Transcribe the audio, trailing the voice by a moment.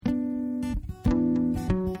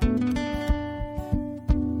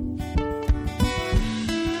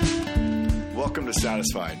to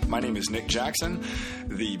Satisfied. My name is Nick Jackson,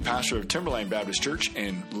 the pastor of Timberline Baptist Church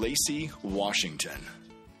in Lacey, Washington.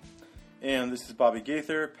 And this is Bobby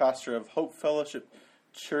Gaither, pastor of Hope Fellowship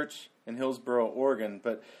Church in Hillsboro, Oregon.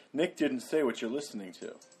 But Nick didn't say what you're listening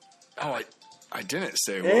to. Oh, I didn't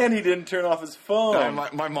say what. And he didn't turn off his phone. My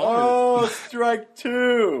mom. Oh, strike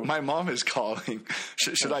two. My mom is calling.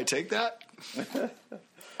 Should I take that?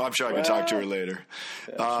 I'm sure I can talk to her later.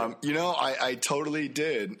 Yeah, sure. I totally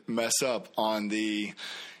did mess up on the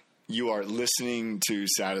 "you are listening to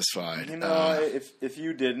Satisfied." If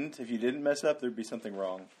you didn't mess up, there'd be something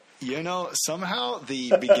wrong. Somehow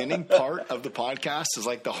the beginning part of the podcast is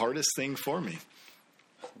like the hardest thing for me.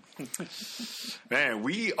 Man,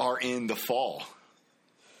 we are in the fall.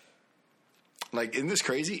 Like, isn't this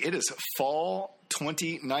crazy? It is fall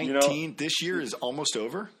 2019. This year is almost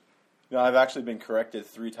over. No, I've actually been corrected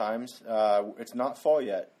 3 times. It's not fall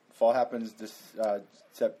yet. Fall happens this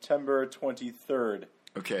September 23rd.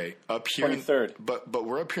 Okay, up here. 23rd. But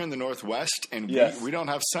we're up here in the Northwest, and yes. we don't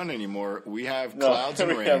have sun anymore. We have clouds and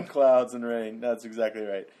rain. We have clouds and rain. That's exactly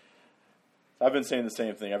right. I've been saying the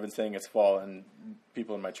same thing. I've been saying it's fall, and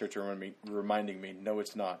people in my church are reminding me, no,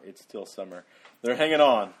 it's not. It's still summer. They're hanging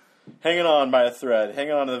on by a thread,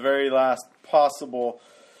 hanging on to the very last possible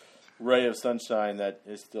ray of sunshine that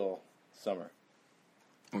is still summer.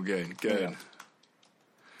 Okay, good.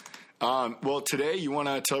 Yeah. Well, today you want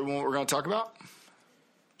to tell everyone what we're going to talk about?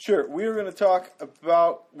 Sure. We are going to talk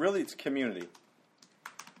about, really, it's community.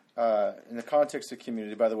 In the context of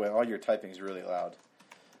community, by the way, all your typing is really loud.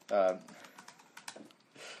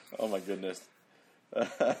 Oh, my goodness.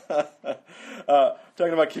 Talking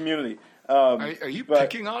about community. Are you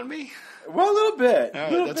picking on me? Well, a little bit.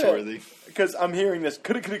 That's worthy. Because I'm hearing this.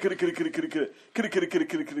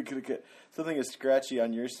 Something is scratchy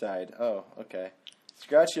on your side. Oh, okay.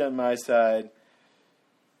 Scratchy on my side.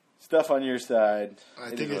 Stuff on your side.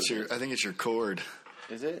 I think it's your cord.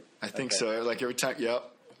 Is it? I think so. Like every time.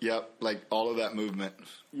 Yep. Like all of that movement.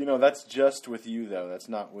 That's just with you though. That's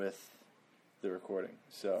not with the recording.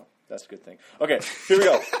 So that's a good thing. Okay, here we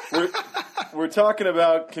go. We're talking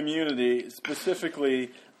about community,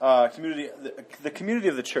 specifically the community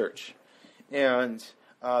of the church, and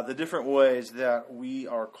the different ways that we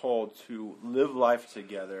are called to live life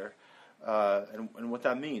together, and what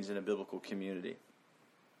that means in a biblical community.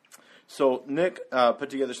 So Nick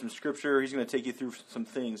put together some scripture. He's going to take you through some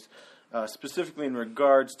things, specifically in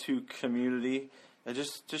regards to community, and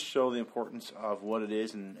just show the importance of what it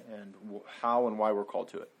is and how and why we're called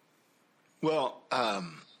to it. Well, I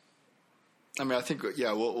think,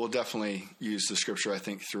 we'll definitely use the scripture, I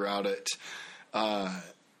think, throughout it.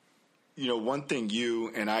 One thing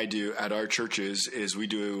you and I do at our churches is we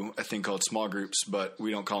do a thing called small groups, but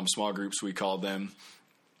we don't call them small groups. We call them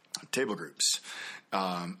table groups.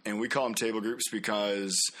 And we call them table groups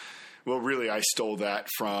because, well, really, I stole that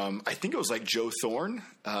from, I think it was like Joe Thorne,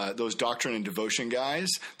 those Doctrine and Devotion guys,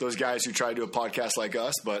 those guys who try to do a podcast like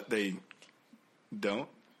us, but they don't.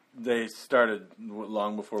 They started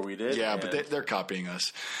long before we did. Yeah, but they're copying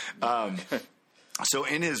us. So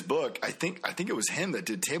in his book, I think it was him that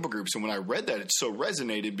did table groups. And when I read that, it so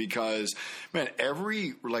resonated because, man,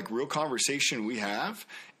 every real conversation we have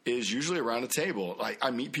is usually around a table. Like, I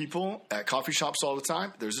meet people at coffee shops all the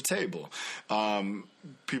time. There's a table.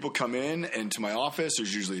 People come into my office.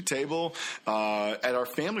 There's usually a table. At our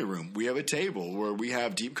family room, we have a table where we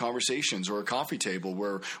have deep conversations, or a coffee table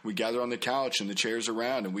where we gather on the couch and the chairs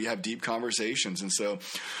around and we have deep conversations. And so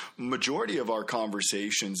majority of our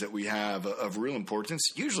conversations that we have of real importance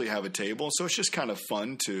usually have a table. So it's just kind of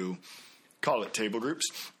fun to call it table groups.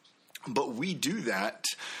 But we do that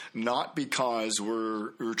not because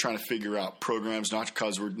we're trying to figure out programs, not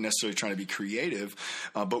because we're necessarily trying to be creative,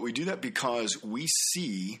 but we do that because we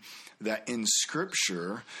see that in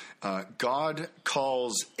Scripture, God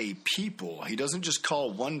calls a people. He doesn't just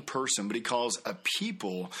call one person, but he calls a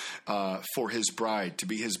people for his bride, to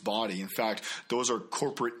be his body. In fact, those are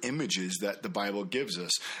corporate images that the Bible gives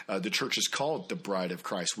us. The church is called the bride of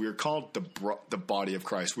Christ. We are called the body of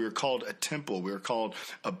Christ. We are called a temple. We are called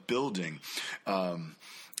a building.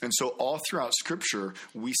 And so all throughout Scripture,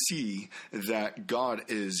 we see that God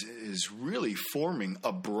is really forming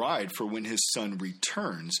a bride for when his son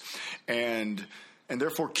returns. And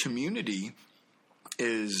therefore community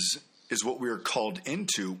is what we are called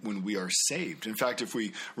into when we are saved. In fact, if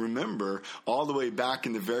we remember all the way back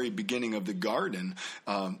in the very beginning of the garden,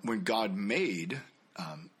 when God made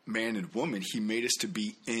man and woman, he made us to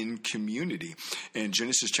be in community. In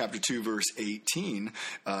Genesis chapter 2, verse 18,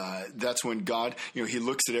 that's when God, he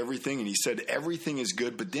looks at everything and he said, everything is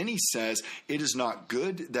good. But then he says, it is not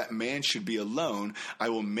good that man should be alone. I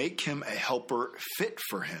will make him a helper fit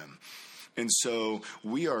for him. And so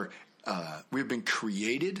we've been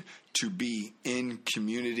created to be in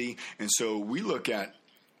community. And so we look at,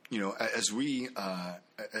 as we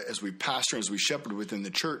pastor, as we shepherd within the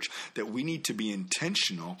church, that we need to be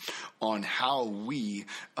intentional on how we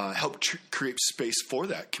help create space for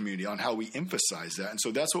that community, on how we emphasize that. And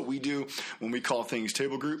so that's what we do when we call things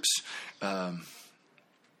table groups. Are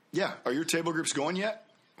your table groups going yet?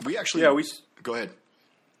 We actually... Go ahead.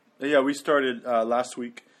 Yeah, we started last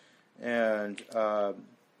week, and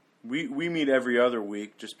we meet every other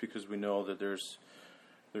week just because we know that there's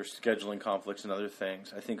scheduling conflicts and other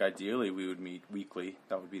things. I think ideally we would meet weekly.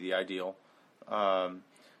 That would be the ideal. But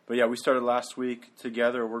yeah, we started last week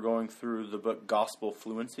together. We're going through the book Gospel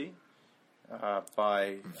Fluency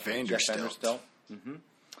by Jeff Vanderstelt,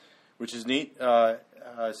 which is neat.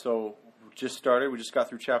 So we just started. We just got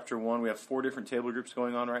through chapter 1. We have 4 different table groups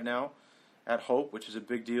going on right now at Hope, which is a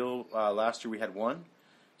big deal. Last year we had 1.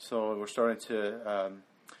 So we're starting to...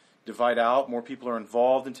 divide out. More people are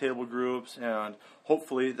involved in table groups, and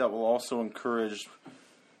hopefully that will also encourage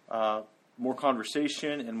more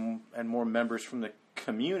conversation and more members from the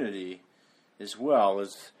community as well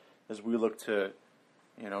as we look to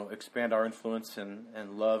expand our influence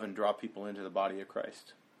and love and draw people into the body of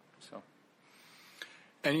Christ. So,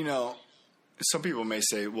 and some people may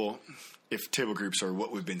say, well, if table groups are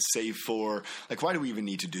what we've been saved for, like why do we even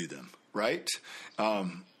need to do them, right?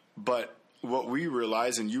 But what we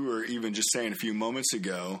realize, and you were even just saying a few moments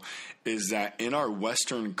ago, is that in our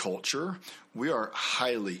Western culture, we are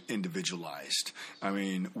highly individualized. I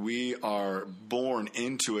mean, we are born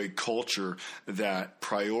into a culture that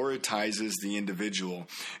prioritizes the individual.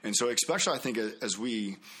 And so especially I think as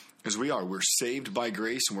we're saved by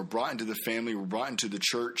grace and we're brought into the family, we're brought into the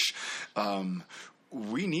church,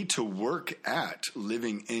 we need to work at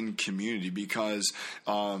living in community because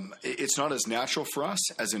it's not as natural for us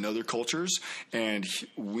as in other cultures, and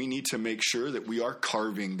we need to make sure that we are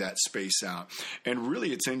carving that space out. And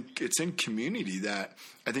really, it's in community that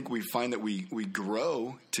I think we find that we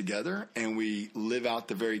grow together and we live out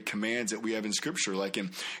the very commands that we have in Scripture. Like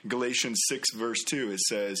in Galatians 6, verse 2, it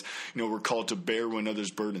says, we're called to bear one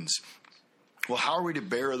another's burdens. Well, how are we to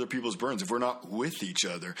bear other people's burdens if we're not with each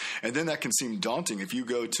other? And then that can seem daunting if you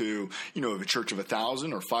go to, a church of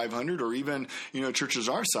 1,000 or 500 or even, churches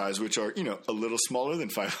our size, which are, a little smaller than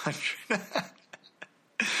 500.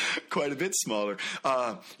 Quite a bit smaller.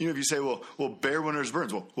 If you say, well, bear one another's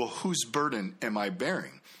burdens. Well, whose burden am I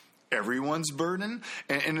bearing? Everyone's burden?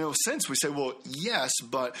 And in a sense, we say, well, yes,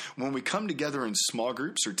 but when we come together in small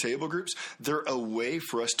groups or table groups, they're a way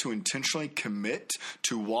for us to intentionally commit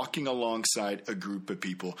to walking alongside a group of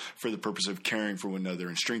people for the purpose of caring for one another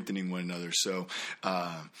and strengthening one another. So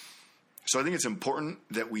I think it's important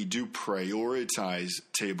that we do prioritize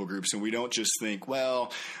table groups and we don't just think,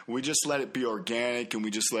 well, we just let it be organic and we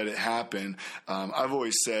just let it happen. I've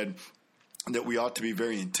always said that we ought to be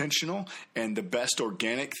very intentional, and the best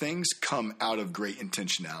organic things come out of great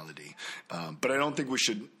intentionality. But I don't think we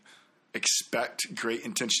should expect great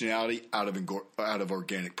intentionality out of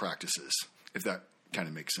organic practices, if that kind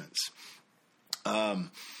of makes sense. Well,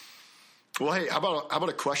 hey, how about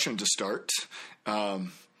a question to start?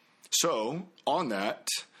 So on that,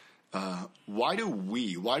 why do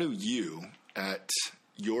you at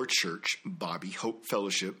your church, Bobby, Hope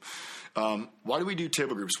Fellowship, why do we do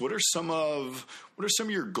table groups? What are some of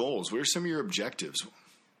your goals? What are some of your objectives?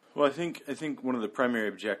 Well, I think one of the primary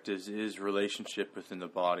objectives is relationship within the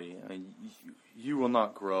body. I mean, you will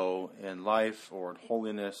not grow in life or in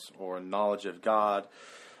holiness or in knowledge of God.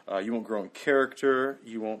 You won't grow in character.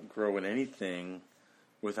 You won't grow in anything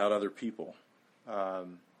without other people.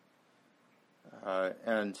 And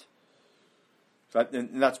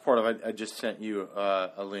that's part of it. I just sent you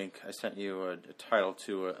a link. I sent you a title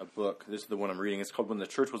to a book. This is the one I'm reading. It's called When the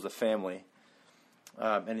Church Was a Family.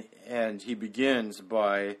 And he begins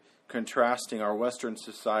by contrasting our Western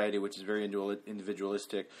society, which is very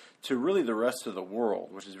individualistic, to really the rest of the world,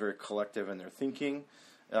 which is very collective in their thinking.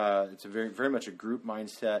 It's a very, very much a group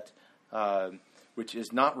mindset, which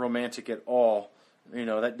is not romantic at all.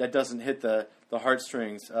 That doesn't hit the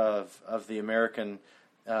heartstrings of the American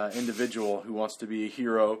individual who wants to be a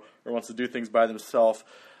hero or wants to do things by themselves.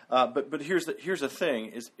 But here's the thing: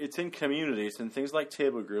 is it's in communities and things like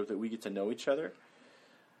table group that we get to know each other,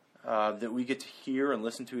 that we get to hear and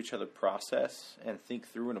listen to each other process and think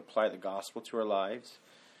through and apply the gospel to our lives.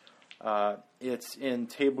 It's in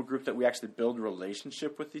table group that we actually build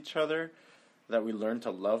relationship with each other, that we learn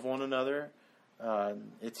to love one another.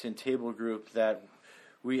 It's in table group that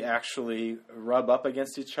we actually rub up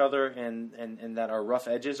against each other, and that our rough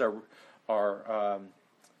edges are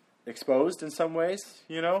exposed in some ways.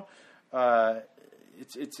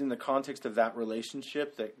 It's in the context of that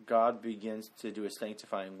relationship that God begins to do a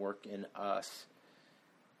sanctifying work in us,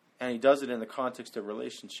 and He does it in the context of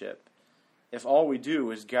relationship. If all we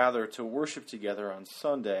do is gather to worship together on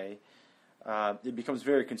Sunday, it becomes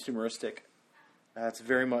very consumeristic. It's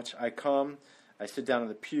very much, I come, I sit down in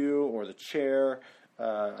the pew or the chair.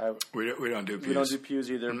 We don't do pews. We don't do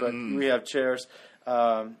pews either, but we have chairs.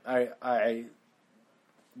 I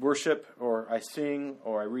worship, or I sing,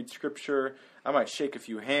 or I read Scripture. I might shake a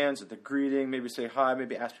few hands at the greeting, maybe say hi,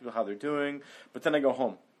 maybe ask people how they're doing, but then I go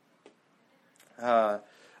home.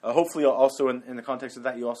 Hopefully, also in the context of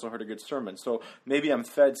that, you also heard a good sermon. So maybe I'm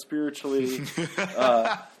fed spiritually,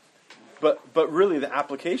 but really the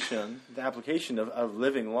application of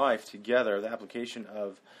living life together, the application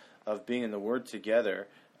of being in the Word together,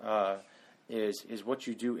 is what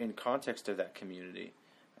you do in context of that community,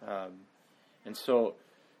 and so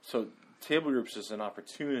table groups is an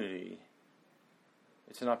opportunity.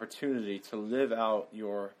 It's an opportunity to live out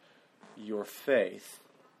your faith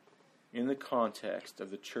in the context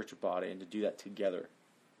of the church body, and to do that together.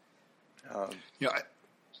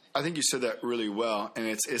 I think you said that really well, and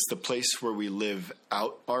it's the place where we live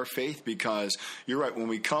out our faith, because you're right. When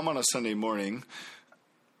we come on a Sunday morning,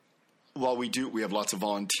 while we have lots of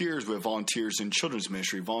volunteers. We have volunteers in children's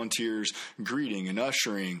ministry, volunteers greeting and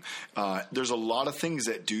ushering. There's a lot of things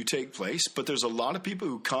that do take place, but there's a lot of people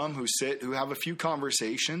who come, who sit, who have a few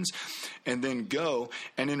conversations, and then go.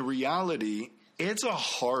 And in reality, it's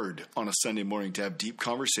hard on a Sunday morning to have deep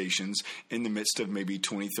conversations in the midst of maybe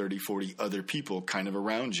 20, 30, 40 other people kind of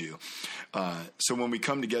around you. So when we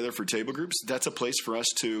come together for table groups, that's a place for us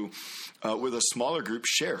to, with a smaller group,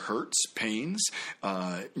 share hurts, pains,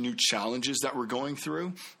 new challenges that we're going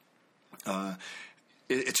through.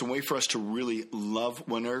 It's a way for us to really love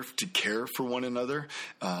one another, to care for one another,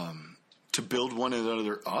 to build one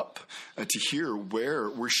another up, to hear where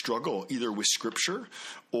we struggle, either with Scripture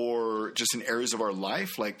or just in areas of our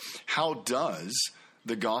life. Like, how does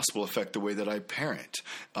the gospel affect the way that I parent,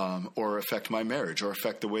 or affect my marriage, or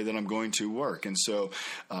affect the way that I'm going to work? And so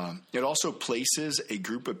it also places a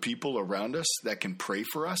group of people around us that can pray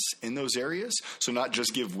for us in those areas. So not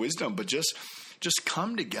just give wisdom, but just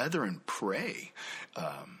come together and pray.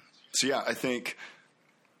 I think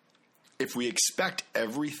if we expect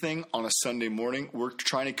everything on a Sunday morning, we're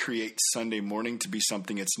trying to create Sunday morning to be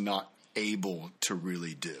something it's not able to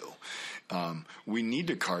really do. We need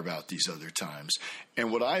to carve out these other times.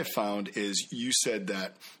 And what I have found is, you said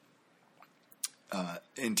that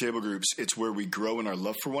in table groups, it's where we grow in our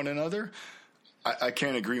love for one another. I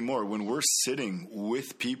can't agree more. When we're sitting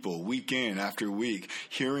with people week in after week,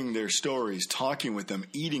 hearing their stories, talking with them,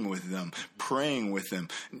 eating with them, praying with them,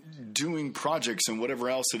 doing projects and whatever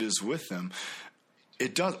else it is with them,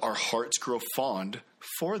 our hearts grow fond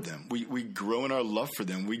for them. We grow in our love for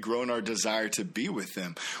them. We grow in our desire to be with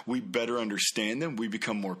them. We better understand them. We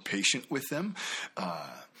become more patient with them.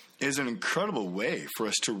 It is an incredible way for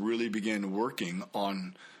us to really begin working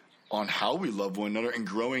on how we love one another and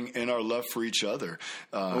growing in our love for each other.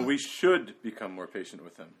 Well, we should become more patient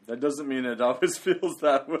with them. That doesn't mean it always feels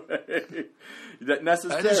that way. That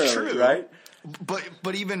necessarily, that is true, right?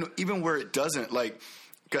 But even where it doesn't, like,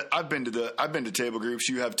 I've been to table groups.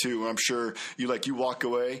 You have too. Where I'm sure you walk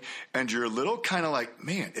away and you're a little kind of like,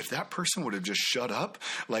 man, if that person would have just shut up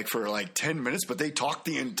for 10 minutes, but they talked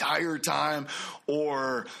the entire time,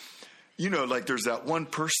 or there's that one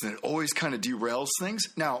person that always kind of derails things.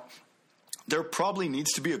 Now, there probably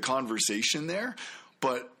needs to be a conversation there,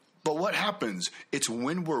 but what happens? It's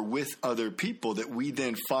when we're with other people that we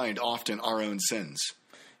then find often our own sins.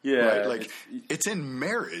 Yeah. Right? It's in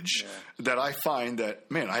marriage that I find that,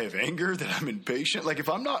 man, I have anger, that I'm impatient. Like, if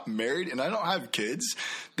I'm not married and I don't have kids,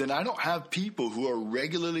 then I don't have people who are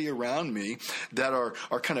regularly around me that are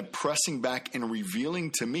kind of pressing back and revealing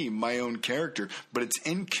to me my own character. But it's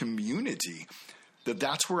in community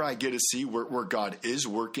that's where I get to see where God is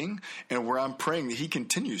working, and where I'm praying that He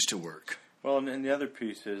continues to work. Well, and the other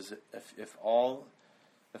piece is, if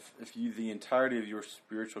the entirety of your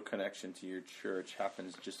spiritual connection to your church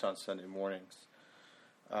happens just on Sunday mornings,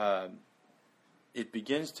 it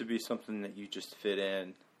begins to be something that you just fit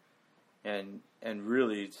in, and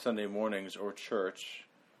really Sunday mornings or church,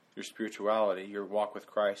 your spirituality, your walk with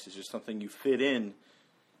Christ is just something you fit in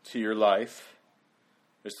to your life,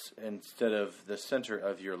 instead of the center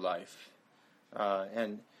of your life.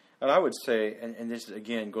 And And I would say, and this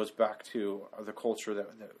again goes back to the culture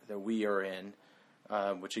that we are in,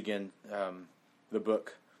 which again, the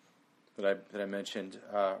book that I mentioned,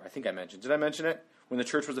 I think I mentioned. Did I mention it? When the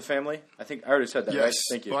church was a family? I think I already said that, yes. right?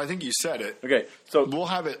 Thank you. Well, I think you said it. Okay, so we'll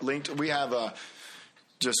have it linked. We have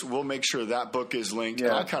we'll make sure that book is linked. Yeah.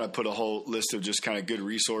 And I kind of put a whole list of just kind of good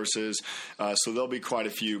resources. So there'll be quite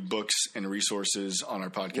a few books and resources on our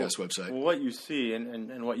podcast website. Well, what you see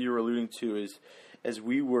and what you were alluding to is as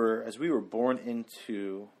we were born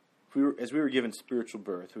into, as we were given spiritual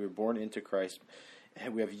birth, we were born into Christ,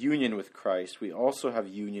 and we have union with Christ. We also have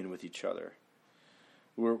union with each other.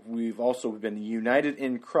 We've also been united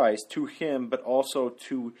in Christ to Him, but also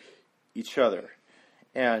to each other.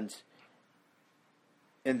 And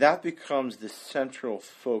that becomes the central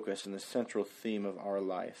focus and the central theme of our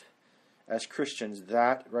life. As Christians,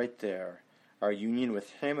 that right there, our union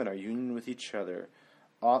with Him and our union with each other,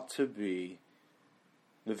 ought to be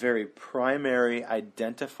the very primary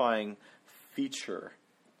identifying feature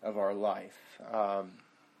of our life.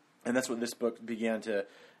 And that's what this book began to,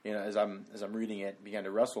 as I'm reading it, began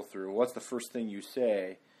to wrestle through. What's the first thing you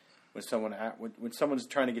say when someone's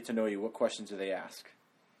trying to get to know you? What questions do they ask?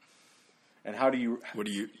 And how do you? What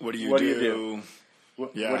do you do? What do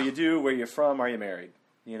you do? Where are you from? Are you married?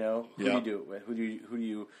 Who do you do it with? Who do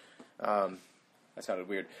you? That sounded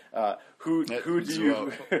weird. Who do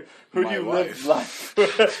you live life?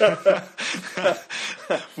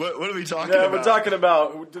 What are we talking about? We're talking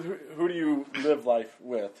about who do you live life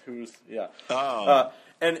with?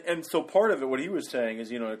 And so part of it, what he was saying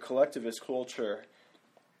is, a collectivist culture.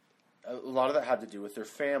 A lot of that had to do with their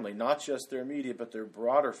family, not just their immediate, but their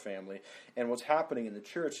broader family. And what's happening in the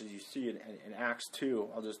church, as you see in Acts 2,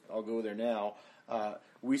 I'll go there now.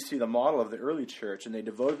 We see the model of the early church, and they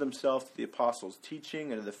devoted themselves to the apostles'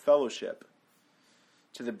 teaching and to the fellowship,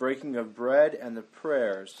 to the breaking of bread and the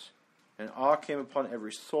prayers. And awe came upon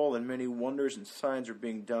every soul, and many wonders and signs were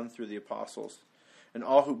being done through the apostles. And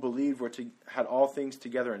all who believed had all things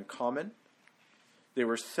together in common. They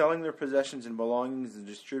were selling their possessions and belongings and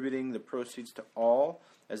distributing the proceeds to all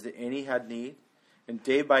as any had need. And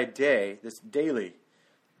day by day,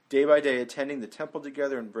 day by day, attending the temple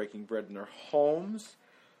together and breaking bread in their homes.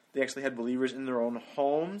 They actually had believers in their own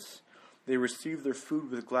homes. They received their food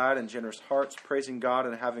with glad and generous hearts, praising God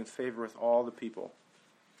and having favor with all the people.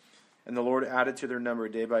 And the Lord added to their number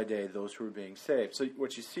day by day those who were being saved. So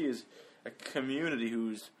what you see is a community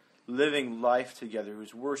who's living life together,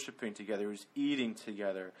 who's worshiping together, who's eating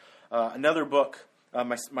together. Another book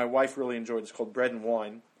my wife really enjoyed is called Bread and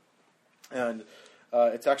Wine. And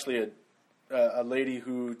it's actually a lady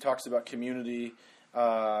who talks about community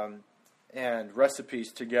and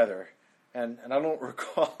recipes together. And I don't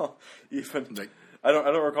recall I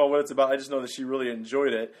don't recall what it's about. I just know that she really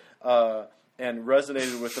enjoyed it. And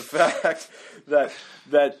resonated with the fact that.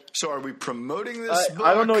 So, are we promoting this book?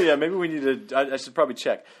 I don't know yet. Maybe we need to. I should probably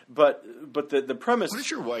check. But the premise. What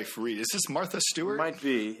does your wife read? Is this Martha Stewart? It might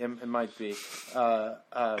be. It might be.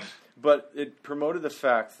 But it promoted the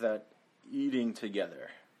fact that eating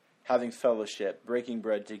together, having fellowship, breaking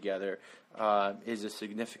bread together, is a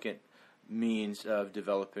significant means of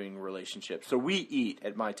developing relationships. So we eat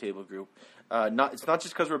at My Table Group. It's not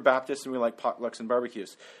just because we're Baptists and we like potlucks and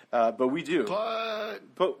barbecues, but we do.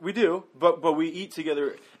 But we do. But we eat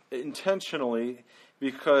together intentionally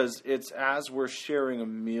because it's as we're sharing a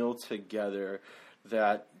meal together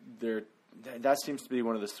that seems to be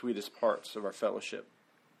one of the sweetest parts of our fellowship.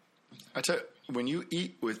 I tell you, when you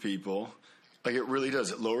eat with people, like it really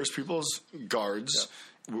does. It lowers people's guards.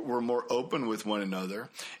 Yeah. We're more open with one another.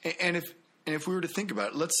 And if we were to think about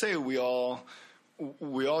it, let's say we all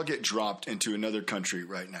get dropped into another country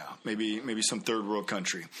right now, maybe some third world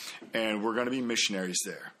country, and we're going to be missionaries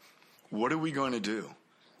there. What are we going to do?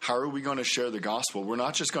 How are we going to share the gospel? We're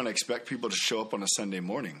not just going to expect people to show up on a Sunday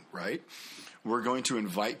morning, right? We're going to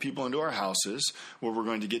invite people into our houses where we're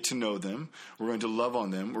going to get to know them. We're going to love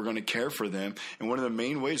on them. We're going to care for them. And one of the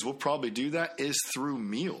main ways we'll probably do that is through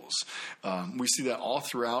meals. We see that all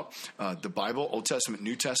throughout the Bible, Old Testament,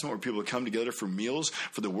 New Testament, where people come together for meals,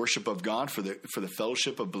 for the worship of God, for the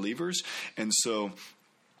fellowship of believers. And so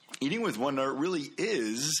eating with one another really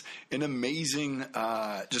is an amazing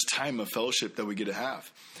just time of fellowship that we get to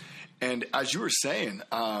have. And as you were saying,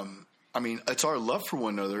 it's our love for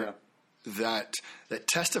one another. Yeah. That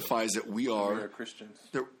testifies that we are Christians.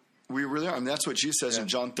 That we really are. I mean, that's what Jesus says in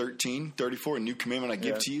John 13:34. A new commandment I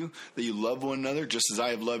give to you, that you love one another just as I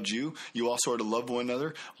have loved you. You also are to love one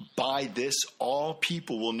another. By this, all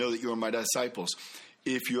people will know that you are my disciples,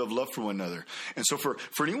 if you have love for one another. And so for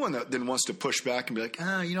anyone that then wants to push back and be like,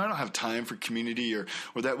 I don't have time for community or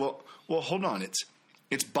that. Well, hold on.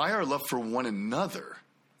 It's by our love for one another,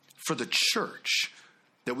 for the church,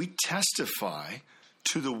 that we testify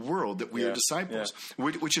to the world that we are disciples,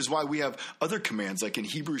 which is why we have other commands, like in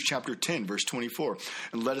Hebrews chapter 10, verse 24.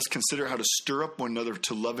 And let us consider how to stir up one another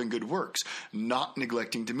to love and good works, not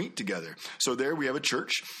neglecting to meet together. So there we have a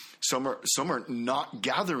church. Some are not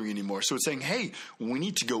gathering anymore. So it's saying, hey, we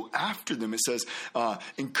need to go after them. It says,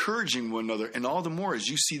 encouraging one another, and all the more as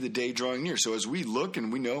you see the day drawing near. So as we look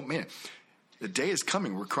and we know, man, the day is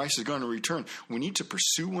coming where Christ is going to return. We need to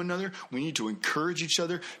pursue one another. We need to encourage each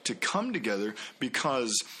other to come together,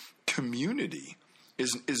 because community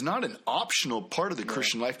is not an optional part of the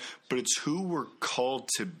Christian life, but it's who we're called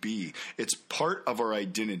to be. It's part of our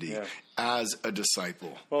identity as a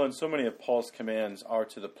disciple. Well, and so many of Paul's commands are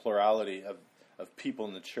to the plurality of people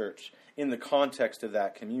in the church in the context of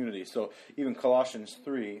that community. So even Colossians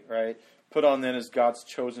 3, right? Put on then as God's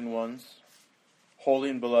chosen ones, holy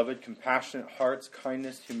and beloved, compassionate hearts,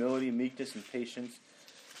 kindness, humility, meekness, and patience,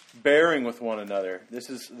 bearing with one another.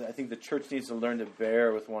 I think the church needs to learn to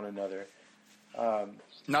bear with one another.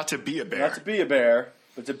 Not to be a bear. Not to be a bear,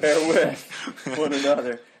 but to bear with one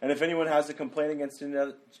another. And if anyone has a complaint against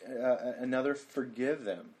another, forgive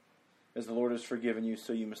them. As the Lord has forgiven you,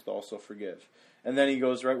 so you must also forgive. And then he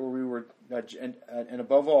goes right where we were, and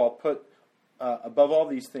above all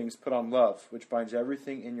these things, put on love, which binds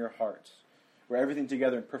everything in your hearts. We're everything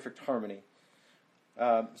together in perfect harmony.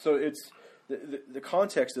 So it's the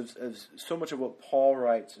context of so much of what Paul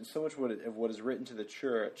writes, and so much of what is written to the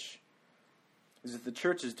church, is that the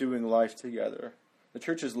church is doing life together. The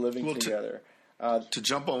church is living together. To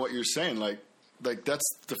jump on what you're saying, like that's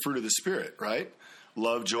the fruit of the Spirit, right?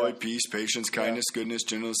 Love, joy, peace, patience, kindness, goodness,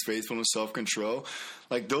 gentleness, faithfulness, self-control.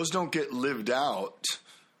 Like those don't get lived out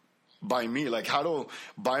by me. Like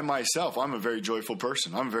by myself, I'm a very joyful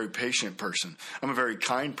person. I'm a very patient person. I'm a very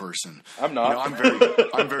kind person. I'm not.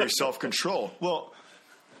 I'm very self-control. Well,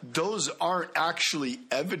 those aren't actually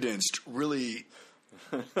evidenced really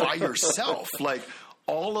by yourself. Like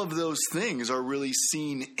all of those things are really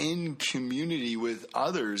seen in community with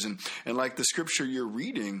others. And like the scripture you're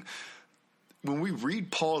reading, when we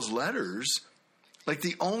read Paul's letters, like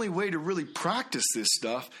the only way to really practice this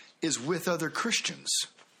stuff is with other Christians.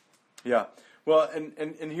 Yeah. Well,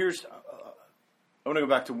 and here's, I want to go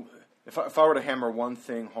back to, if I were to hammer one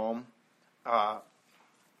thing home, what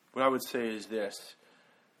I would say is this: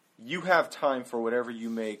 you have time for whatever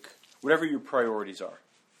your priorities are.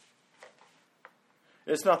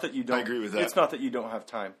 It's not that you don't. I agree with that. It's not that you don't have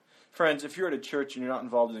time. Friends, if you're at a church and you're not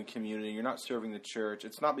involved in the community, you're not serving the church,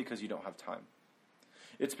 it's not because you don't have time.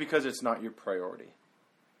 It's because it's not your priority.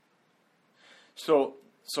 So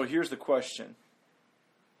here's the question.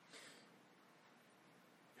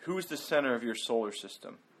 Who's the center of your solar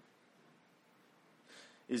system?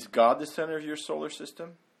 Is God the center of your solar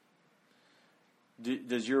system?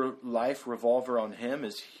 Does your life revolve around Him?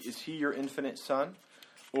 Is He your infinite Son?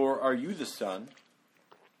 Or are you the Son?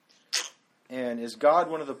 And is God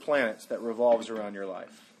one of the planets that revolves around your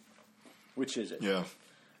life? Which is it? Yeah.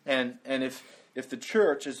 And if the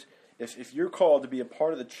church is, if you're called to be a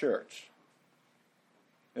part of the church,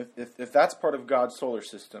 if that's part of God's solar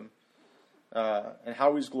system, and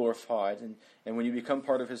how He's glorified, and when you become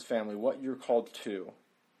part of His family, what you're called to,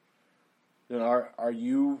 then are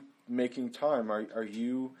you making time? Are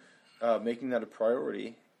you making that a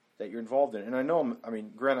priority that you're involved in? And I know,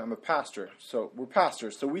 granted, I'm a pastor, so we're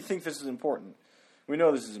pastors, so we think this is important. We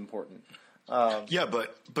know this is important. Yeah,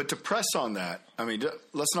 but to press on that,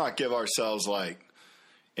 let's not give ourselves like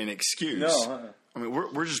an excuse. No.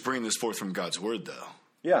 We're just bringing this forth from God's word, though.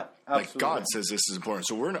 Yeah, absolutely. Like God says this is important.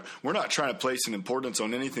 So we're not trying to place an importance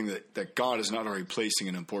on anything that God is not already placing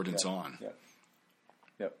an importance on. Yeah.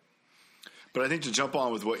 Yep. But I think to jump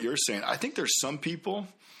on with what you're saying, I think there's some people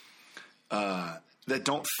that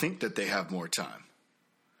don't think that they have more time.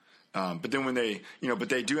 But then when but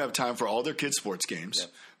they do have time for all their kids' sports games.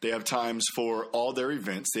 Yep. They have times for all their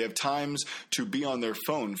events. They have times to be on their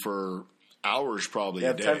phone for hours probably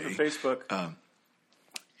a day. They have time for Facebook.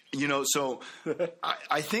 So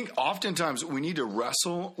I think oftentimes we need to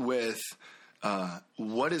wrestle with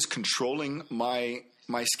what is controlling my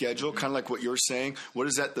schedule, kind of like what you're saying. What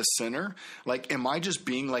is at the center? Like, am I just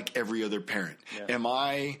being like every other parent? Yeah. Am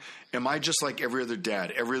I just like every other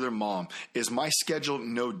dad, every other mom? Is my schedule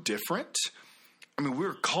no different?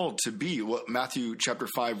 We're called to be what Matthew chapter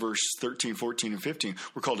 5, verse 13, 14, and 15.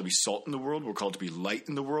 We're called to be salt in the world. We're called to be light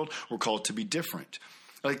in the world. We're called to be different.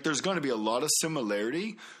 Like, there's going to be a lot of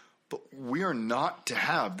similarity, but we are not to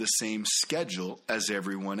have the same schedule as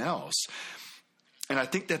everyone else. And I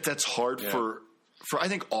think that's hard for I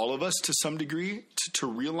think all of us to some degree to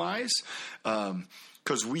realize.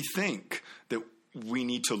 because we think that we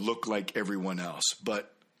need to look like everyone else,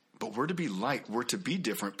 but we're to be light. We're to be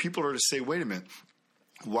different. People are to say, wait a minute,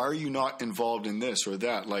 why are you not involved in this or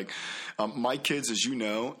that? Like my kids, as you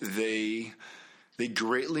know, they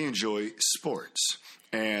greatly enjoy sports.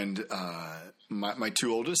 And my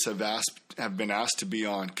two oldest have been asked to be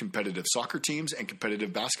on competitive soccer teams and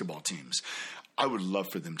competitive basketball teams. I would love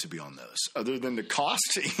for them to be on those. Other than the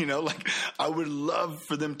cost, I would love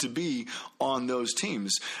for them to be on those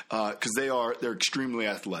teams because they're extremely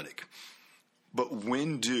athletic. But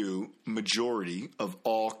when do majority of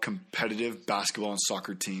all competitive basketball and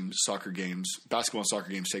soccer games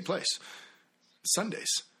take place?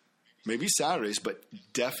 Sundays. Maybe Saturdays, but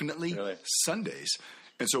definitely really? Sundays.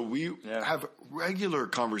 And so we have regular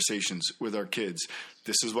conversations with our kids.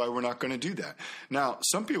 This is why we're not going to do that. Now,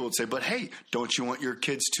 some people would say, but hey, don't you want your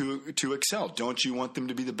kids to excel? Don't you want them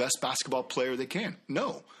to be the best basketball player they can?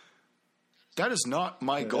 No. That is not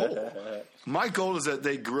my goal. My goal is that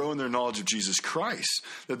they grow in their knowledge of Jesus Christ,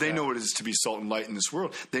 that they know what it is to be salt and light in this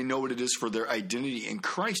world. They know what it is for their identity in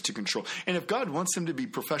Christ to control. And if God wants them to be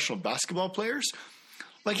professional basketball players,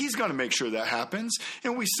 like he's going to make sure that happens.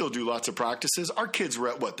 And we still do lots of practices. Our kids were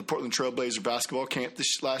at the Portland Trailblazer basketball camp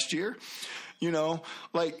last year.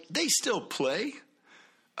 They still play.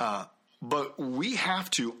 But we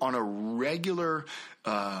have to, on a regular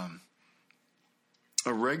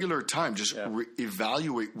time, just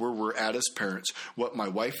evaluate where we're at as parents, what my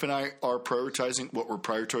wife and I are prioritizing, what we're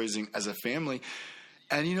prioritizing as a family.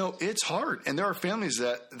 And, it's hard. And there are families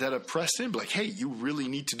that have pressed in, like, hey, you really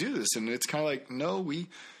need to do this. And it's kind of like, no, we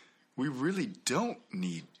really don't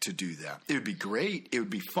need to do that. It would be great. It would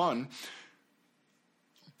be fun.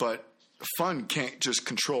 But fun can't just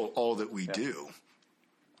control all that we do.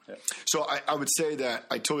 Yeah. So I would say that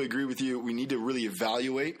I totally agree with you. We need to really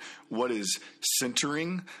evaluate what is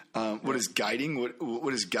centering, what is guiding,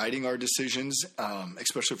 what is guiding our decisions,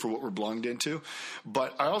 especially for what we're belonged into.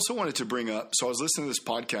 But I also wanted to bring up, so I was listening to this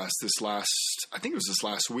podcast this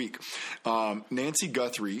last week. Nancy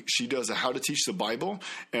Guthrie, she does a How to Teach the Bible.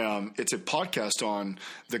 It's a podcast on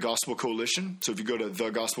the Gospel Coalition. So if you go to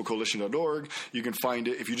thegospelcoalition.org, you can find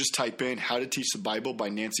it. If you just type in How to Teach the Bible by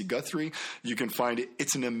Nancy Guthrie, you can find it.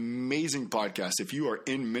 It's an amazing podcast. If you are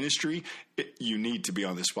in ministry, you need to be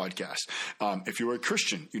on this podcast. If you're a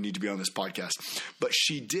Christian, you need to be on this podcast. But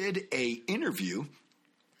she did a interview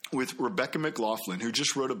with Rebecca McLaughlin, who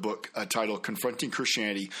just wrote a book titled Confronting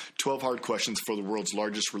Christianity, 12 Hard Questions for the World's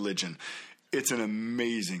Largest Religion. It's an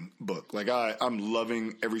amazing book. I'm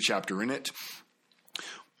loving every chapter in it.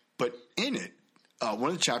 But in it,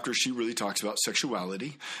 one of the chapters, she really talks about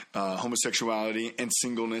sexuality, homosexuality, and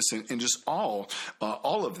singleness, and just all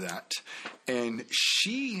of that. And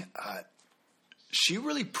she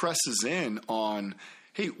really presses in on,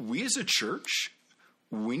 hey, we as a church,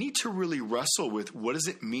 we need to really wrestle with what does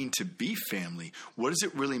it mean to be family? What does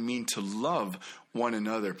it really mean to love one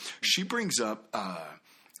another? She brings up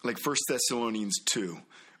 1 Thessalonians 2.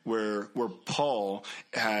 Where Paul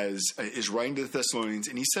is writing to the Thessalonians,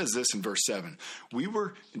 and he says this in verse 7, we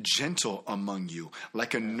were gentle among you,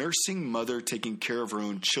 like a nursing mother taking care of her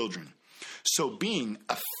own children. So being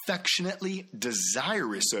affectionately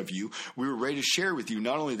desirous of you, we were ready to share with you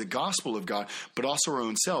not only the gospel of God, but also our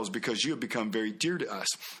own selves, because you have become very dear to us.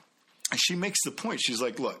 And she makes the point. She's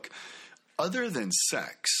like, look, other than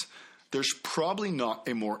sex, there's probably not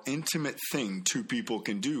a more intimate thing two people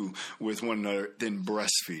can do with one another than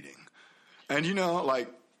breastfeeding. And,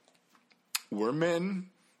 we're men,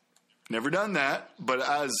 never done that. But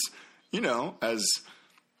as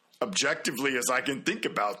objectively as I can think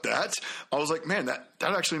about that, I was like, man, that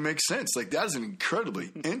actually makes sense. Like, that is an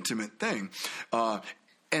incredibly intimate thing.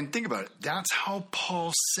 And think about it. That's how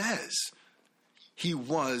Paul says he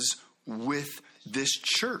was with this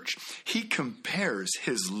church. He compares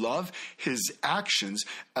his love, his actions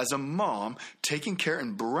as a mom taking care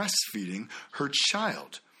and breastfeeding her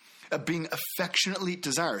child, being affectionately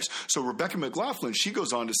desirous. So Rebecca McLaughlin, she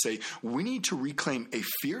goes on to say, we need to reclaim a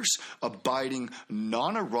fierce, abiding,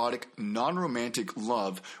 non-erotic, non-romantic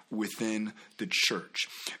love within the church.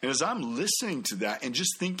 And as I'm listening to that and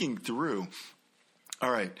just thinking through, all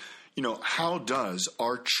right, how does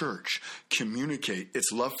our church communicate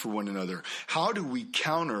its love for one another? How do we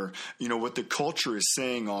counter, what the culture is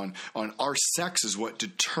saying on our sex is what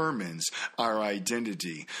determines our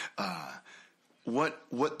identity?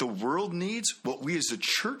 What the world needs, what we as a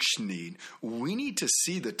church need, we need to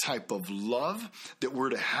see the type of love that we're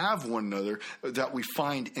to have one another that we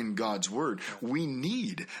find in God's word. We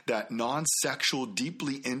need that non-sexual,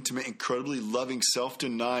 deeply intimate, incredibly loving,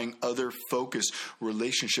 self-denying, other-focused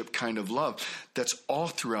relationship kind of love that's all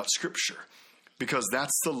throughout Scripture. because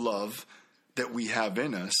that's the love that we have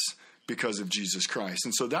in us because of Jesus Christ.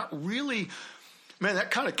 And so that really, man, that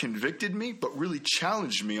kind of convicted me, but really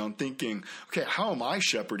challenged me on thinking, okay, how am I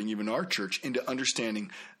shepherding even our church into understanding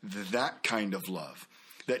that kind of love?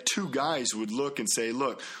 That two guys would look and say,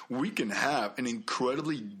 look, we can have an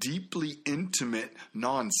incredibly deeply intimate,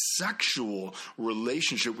 non-sexual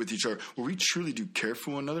relationship with each other where we truly do care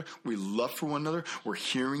for one another, we love for one another, we're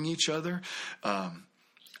hearing each other.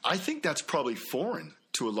 I think that's probably foreign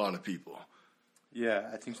to a lot of people. Yeah,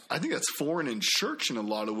 I think so. I think that's foreign in church in a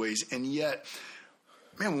lot of ways. And yet,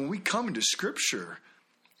 man, when we come into Scripture,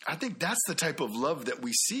 I think that's the type of love that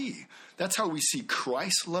we see. That's how we see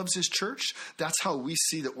Christ loves his church. That's how we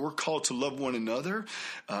see that we're called to love one another.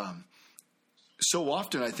 So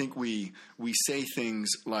often I think we say things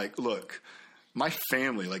like, look, my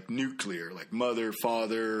family, like nuclear, like mother,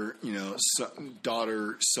 father, son,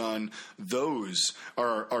 daughter, son, those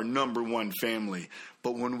are our number one family.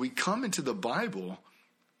 But when we come into the Bible,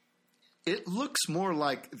 it looks more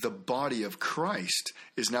like the body of Christ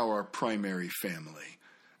is now our primary family.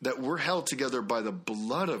 That we're held together by the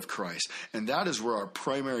blood of Christ, and that is where our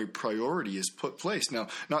primary priority is put place. Now,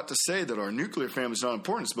 not to say that our nuclear family is not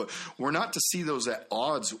important, but we're not to see those at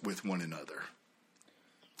odds with one another.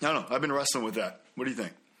 I don't know. I've been wrestling with that. What do you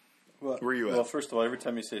think? Well, where are you at? Well, first of all, every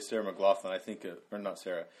time you say Sarah McLaughlin, I think of, or not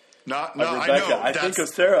Sarah. Rebecca. I think of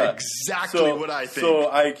Sarah. Exactly what I think. So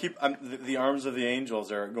I keep the arms of the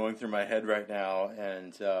angels are going through my head right now.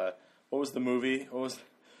 And what was the movie? What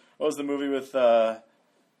was the movie with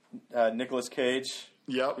Nicolas Cage?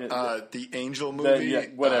 Yep, the Angel movie.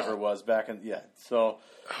 Whatever it was back in So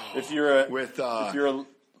if you're a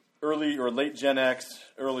early or late Gen X,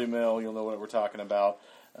 early male, you'll know what we're talking about.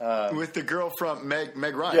 With the girl from Meg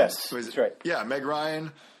Ryan. Yes, that's right. Yeah, Meg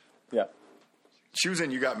Ryan. Yeah. She was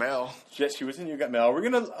in You Got Mail. Yes, she was in You Got Mail. Are we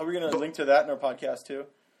gonna link to that in our podcast too?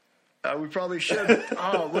 We probably should.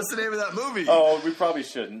 What's the name of that movie? Oh, we probably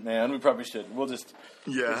shouldn't, man. We probably shouldn't.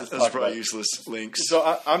 That's probably useless links.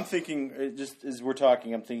 So I'm thinking, just as we're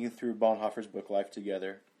talking, I'm thinking through Bonhoeffer's book, Life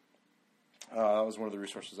Together. That was one of the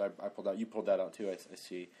resources I pulled out. You pulled that out too, I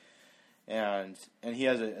see. And he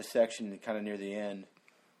has a section kind of near the end.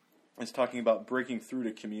 It's talking about breaking through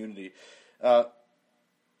to community. And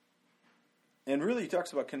really he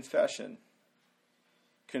talks about confession.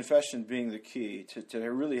 Confession being the key to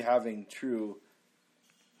really having true,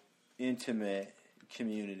 intimate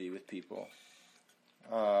community with people.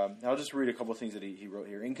 I'll just read a couple of things that he wrote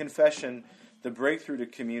here. In confession, the breakthrough to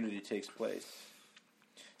community takes place.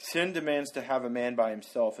 Sin demands to have a man by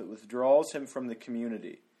himself. It withdraws him from the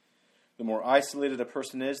community. The more isolated a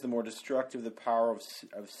person is, the more destructive the power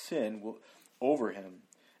of sin will over him.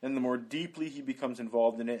 And the more deeply he becomes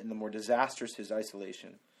involved in it, and the more disastrous his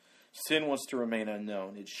isolation. Sin wants to remain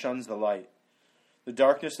unknown. It shuns the light. In the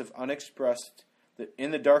darkness of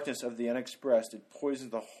the unexpressed, it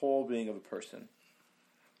poisons the whole being of a person.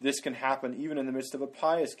 This can happen even in the midst of a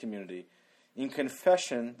pious community. In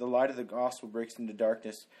confession, the light of the gospel breaks into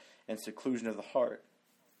darkness and seclusion of the heart.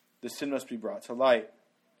 The sin must be brought to light.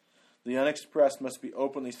 The unexpressed must be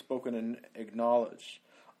openly spoken and acknowledged.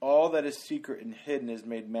 All that is secret and hidden is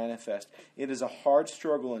made manifest. It is a hard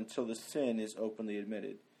struggle until the sin is openly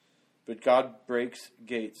admitted. But God breaks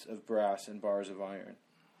gates of brass and bars of iron.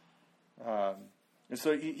 And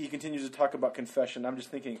so he continues to talk about confession. I'm just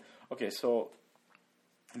thinking, okay, so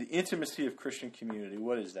the intimacy of Christian community,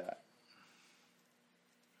 what is that?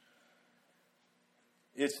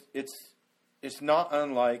 It's not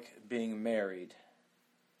unlike being married,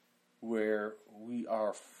 where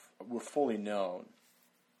we're fully known,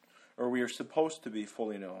 or we are supposed to be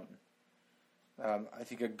fully known. I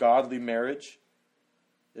think a godly marriage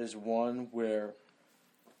is one where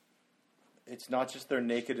it's not just they're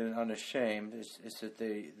naked and unashamed. It's that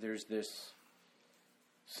there's this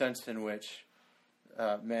sense in which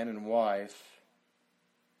man and wife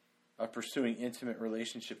are pursuing intimate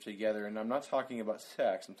relationship together. And I'm not talking about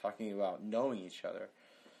sex. I'm talking about knowing each other.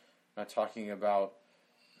 I'm not talking about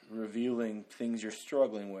revealing things you're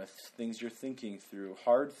struggling with, things you're thinking through,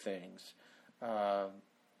 hard things.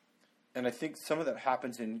 And I think some of that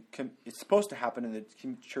happens it's supposed to happen in the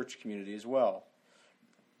church community as well.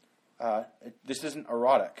 This isn't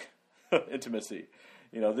erotic intimacy.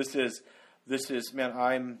 This is,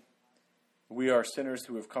 man, we are sinners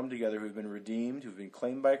who have come together, who have been redeemed, who have been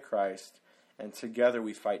claimed by Christ, and together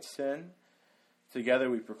we fight sin. Together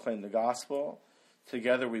we proclaim the gospel.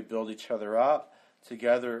 Together we build each other up.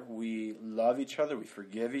 Together we love each other. We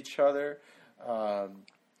forgive each other.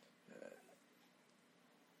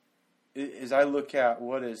 As I look at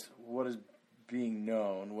what is being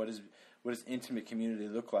known, what What does intimate community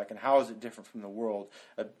look like? And how is it different from the world?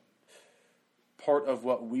 A part of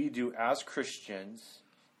what we do as Christians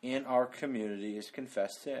in our community is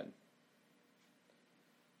confess sin.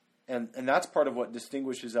 And that's part of what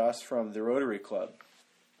distinguishes us from the Rotary Club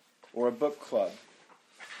or a book club.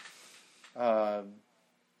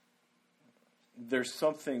 There's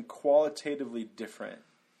something qualitatively different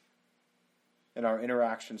in our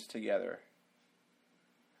interactions together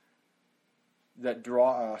that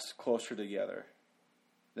draw us closer together,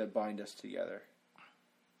 that bind us together.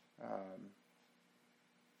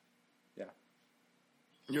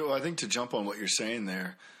 I think to jump on what you're saying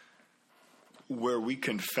there, where we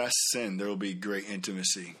confess sin, there will be great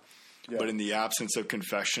intimacy. Yeah. But in the absence of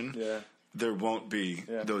confession, there won't be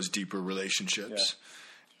those deeper relationships.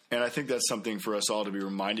 Yeah. And I think that's something for us all to be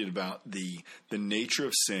reminded about. The nature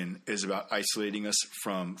of sin is about isolating us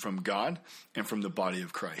from God and from the body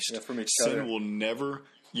of Christ. Yeah, from each sin other.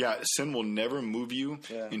 Sin will never move you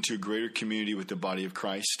into a greater community with the body of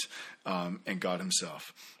Christ and God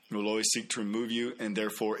himself. It will always seek to remove you, and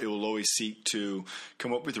therefore it will always seek to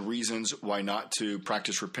come up with reasons why not to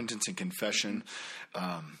practice repentance and confession.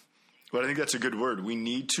 But I think that's a good word. We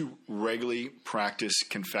need to regularly practice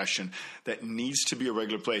confession. That needs to be a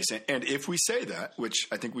regular place. And if we say that, which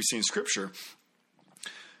I think we see in Scripture,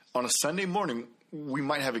 on a Sunday morning, we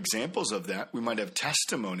might have examples of that. We might have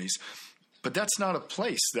testimonies. But that's not a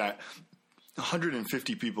place that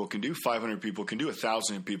 150 people can do, 500 people can do,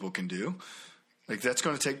 1,000 people can do. Like, that's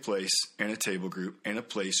going to take place in a table group, in a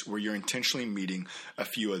place where you're intentionally meeting a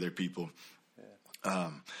few other people. Yeah.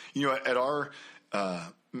 At our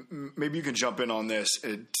maybe you can jump in on this.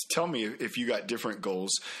 Tell me if you got different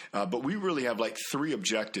goals. But we really have like 3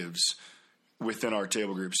 objectives within our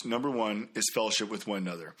table groups. Number 1 is fellowship with one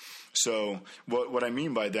another. So what I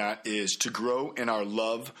mean by that is to grow in our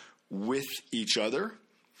love with each other.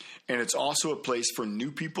 And it's also a place for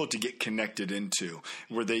new people to get connected into,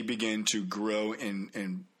 where they begin to grow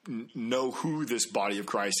and know who this body of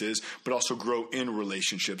Christ is, but also grow in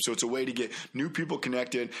relationships. So it's a way to get new people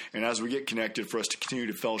connected, and as we get connected, for us to continue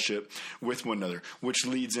to fellowship with one another, which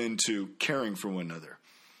leads into caring for one another,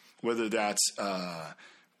 whether that's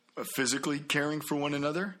physically caring for one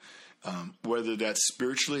another, whether that's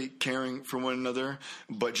spiritually caring for one another,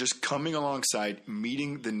 but just coming alongside,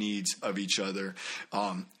 meeting the needs of each other.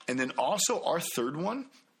 And then also our third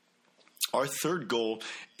goal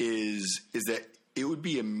is that it would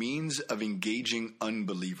be a means of engaging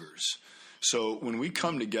unbelievers. So when we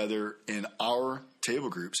come together in our table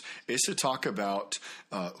groups, it's to talk about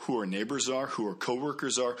who our neighbors are, who our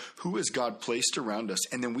coworkers are, who has God placed around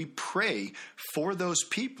us. And then we pray for those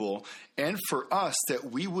people and for us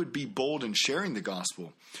that we would be bold in sharing the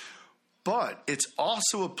gospel. But it's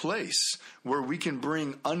also a place where we can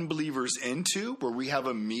bring unbelievers into, where we have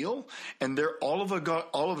a meal, and they're all of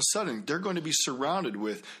a sudden they're going to be surrounded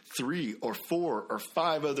with 3 or 4 or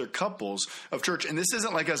 5 other couples of church. And this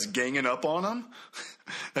isn't like us ganging up on them.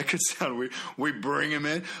 That could sound weird. We bring them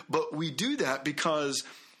in, but we do that because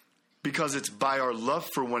it's by our love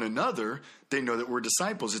for one another they know that we're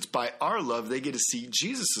disciples. It's by our love they get to see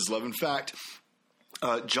Jesus' love. In fact,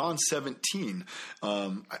 John 17,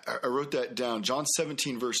 I wrote that down. John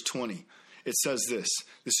 17, verse 20. It says this.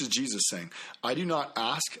 This is Jesus saying, "I do not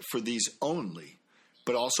ask for these only,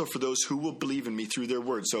 but also for those who will believe in me through their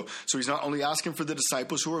word." So he's not only asking for the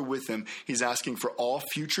disciples who are with him, he's asking for all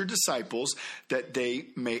future disciples that they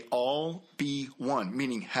may all be one,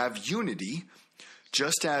 meaning have unity,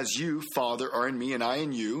 just as you, Father, are in me and I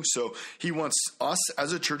in you. So he wants us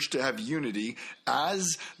as a church to have unity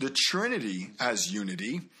as the Trinity has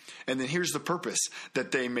unity. And then here's the purpose,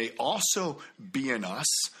 that they may also be in us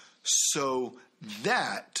so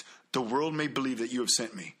that the world may believe that you have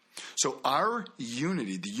sent me. So our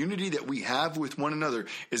unity, the unity that we have with one another,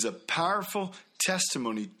 is a powerful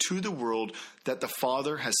testimony to the world that the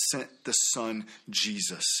Father has sent the Son,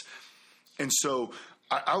 Jesus. And so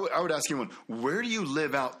I would ask anyone, where do you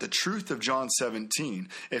live out the truth of John 17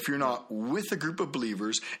 if you're not with a group of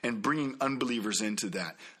believers and bringing unbelievers into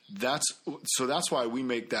that? That's why we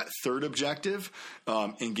make that third objective,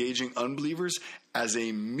 engaging unbelievers, as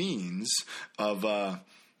a means of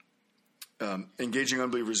engaging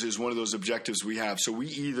unbelievers is one of those objectives we have. So we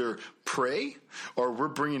either pray, or we're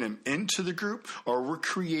bringing them into the group, or we're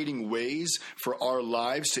creating ways for our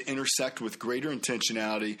lives to intersect with greater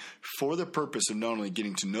intentionality for the purpose of not only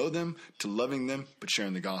getting to know them, to loving them, but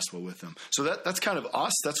sharing the gospel with them. So that's kind of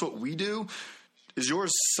us. That's what we do. Is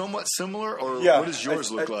yours somewhat similar, or what does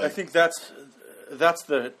yours look like? I think that's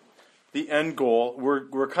the end goal.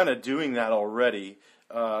 We're kind of doing that already.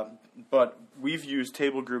 but we've used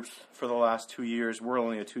table groups for the last 2 years. We're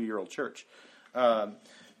only a 2-year-old church.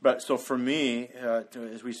 But so for me,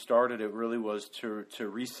 as we started, it really was to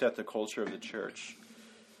reset the culture of the church.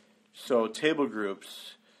 So table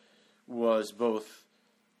groups was both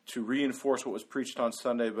to reinforce what was preached on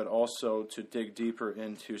Sunday, but also to dig deeper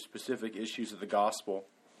into specific issues of the gospel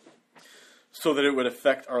so that it would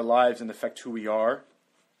affect our lives and affect who we are.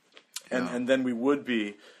 And then we would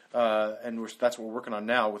be, that's what we're working on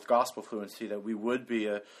now with Gospel Fluency, that we would be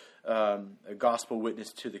a gospel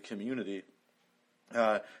witness to the community.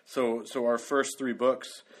 So our first 3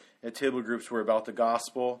 books at table groups were about the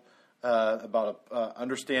gospel, about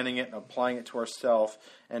understanding it and applying it to ourselves,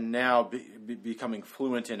 and now becoming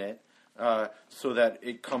fluent in it, so that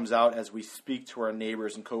it comes out as we speak to our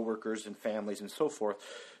neighbors and coworkers and families and so forth.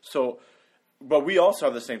 So, but we also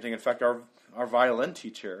have the same thing. In fact, our violin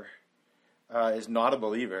teacher is not a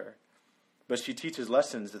believer, but she teaches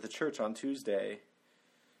lessons at the church on Tuesday.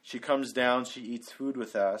 She comes down, she eats food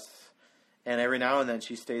with us, and every now and then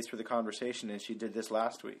she stays for the conversation, and she did this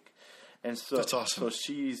last week. And so, that's awesome. So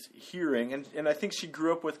she's hearing, and I think she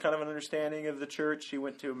grew up with kind of an understanding of the church. She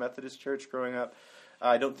went to a Methodist church growing up.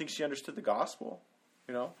 I don't think she understood the gospel,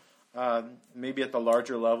 maybe at the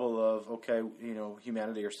larger level of,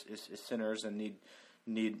 humanity is sinners and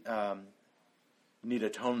need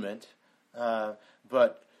atonement.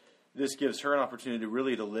 But this gives her an opportunity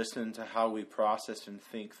really to listen to how we process and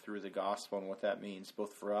think through the gospel and what that means,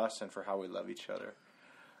 both for us and for how we love each other.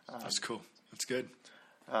 That's cool. That's good.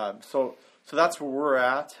 So that's where we're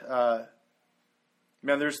at.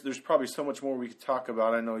 Man, there's probably so much more we could talk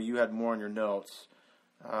about. I know you had more on your notes.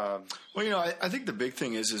 Well, I think the big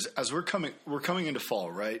thing is as we're coming into fall,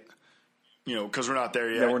 right? Because we're not there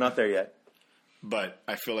yet. Yeah, we're not there yet. But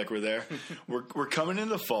I feel like we're there. we're coming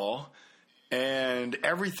into fall, and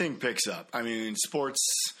everything picks up. I mean, sports.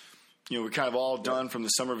 We're kind of all done from the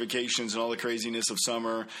summer vacations and all the craziness of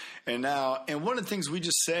summer. And one of the things we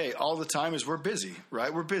just say all the time is we're busy,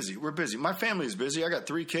 right? We're busy. My family is busy. I got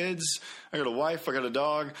 3 kids. I got a wife. I got a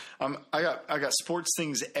dog. I got sports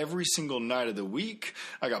things every single night of the week.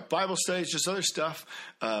 I got Bible studies, just other stuff.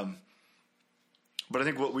 But I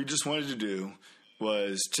think what we just wanted to do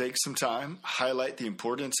was take some time, highlight the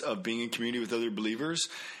importance of being in community with other believers,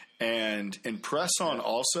 and press on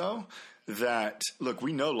also that, look,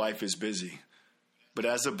 we know life is busy, but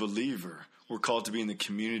as a believer, we're called to be in the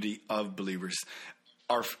community of believers.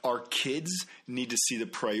 Our kids need to see the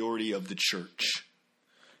priority of the church.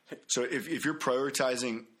 So if you're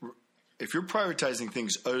prioritizing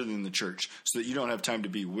things other than the church so that you don't have time to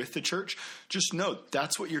be with the church, just know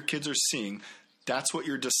that's what your kids are seeing. That's what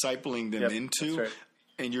you're discipling them into. That's right.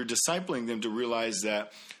 And you're discipling them to realize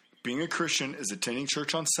that being a Christian is attending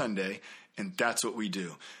church on Sunday, and that's what we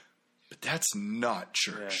do. But that's not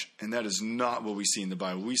church, and that is not what we see in the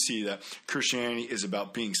Bible. We see that Christianity is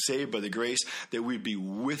about being saved by the grace, that we'd be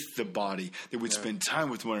with the body, that we'd spend time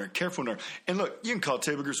with one another, care for one another. And look, you can call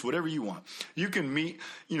table groups whatever you want. You can meet,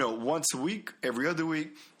 once a week, every other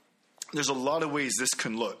week. There's a lot of ways this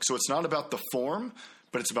can look. So it's not about the form,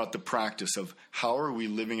 but it's about the practice of how are we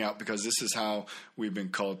living out, because this is how we've been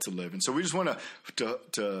called to live. And so we just want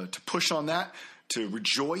to push on that, to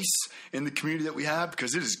rejoice in the community that we have,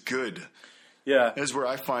 because it is good. Yeah. That is where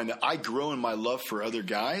I find that I grow in my love for other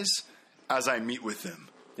guys as I meet with them.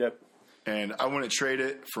 Yep. And I wouldn't trade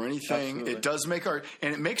it for anything. Absolutely. It does make our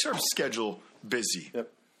schedule busy.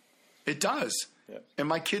 Yep. It does. Yep. And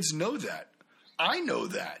my kids know that. I know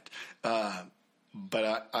that.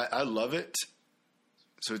 But I love it.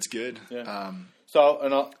 So it's good. Yeah.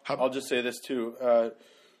 I'll just say this too.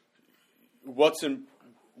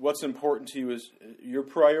 What's important to you is your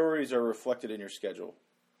priorities are reflected in your schedule.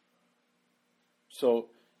 So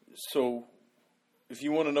if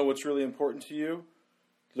you want to know what's really important to you,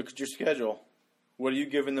 look at your schedule. What are you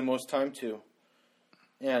giving the most time to?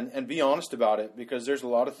 And be honest about it, because there's a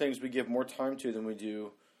lot of things we give more time to than we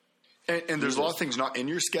do. And there's a lot of things not in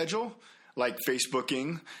your schedule, like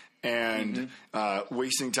Facebooking and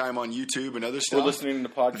wasting time on YouTube and other stuff. Or listening to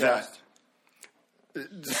podcasts.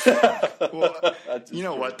 Well, you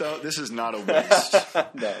know what, though? This is not a waste.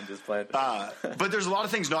 No, I'm just playing. But there's a lot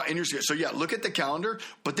of things not in your schedule. So, look at the calendar,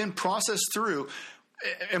 but then process through.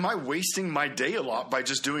 Am I wasting my day a lot by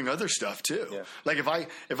just doing other stuff, too? Yeah. Like, if I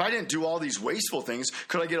didn't do all these wasteful things,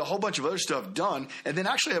 could I get a whole bunch of other stuff done and then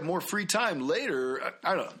actually have more free time later?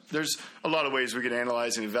 I don't know. There's a lot of ways we could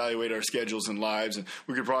analyze and evaluate our schedules and lives, and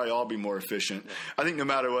we could probably all be more efficient. Yeah. I think no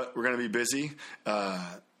matter what, we're going to be busy,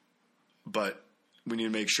 but we need to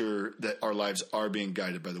make sure that our lives are being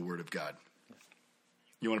guided by the Word of God.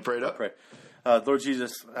 You want to pray it up? I'll pray. Lord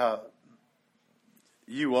Jesus,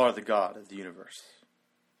 you are the God of the universe.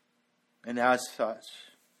 And as such,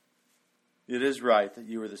 it is right that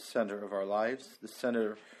you are the center of our lives, the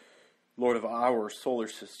center, Lord, of our solar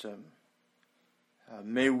system.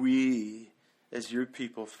 May we, as your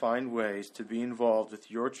people, find ways to be involved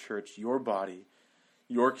with your church, your body,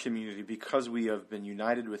 your community, because we have been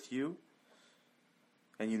united with you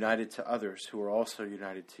and united to others who are also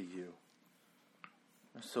united to you.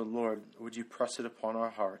 So, Lord, would you press it upon our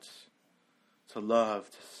hearts to love,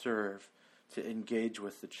 to serve, to engage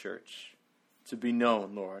with the church, to be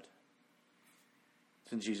known, Lord.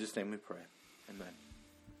 It's in Jesus' name we pray. Amen.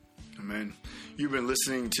 Amen. You've been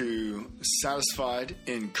listening to Satisfied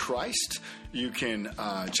in Christ. You can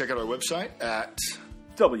check out our website at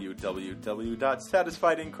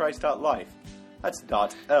www.satisfiedinchrist.life. That's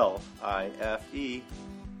 .life.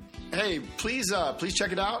 Hey, please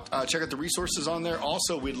check it out. Check out the resources on there.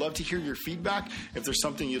 Also, we'd love to hear your feedback if there's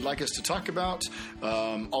something you'd like us to talk about.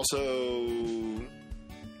 Also,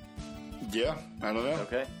 yeah, I don't know.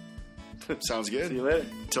 Okay. Sounds good. See you later.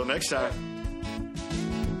 Till next time.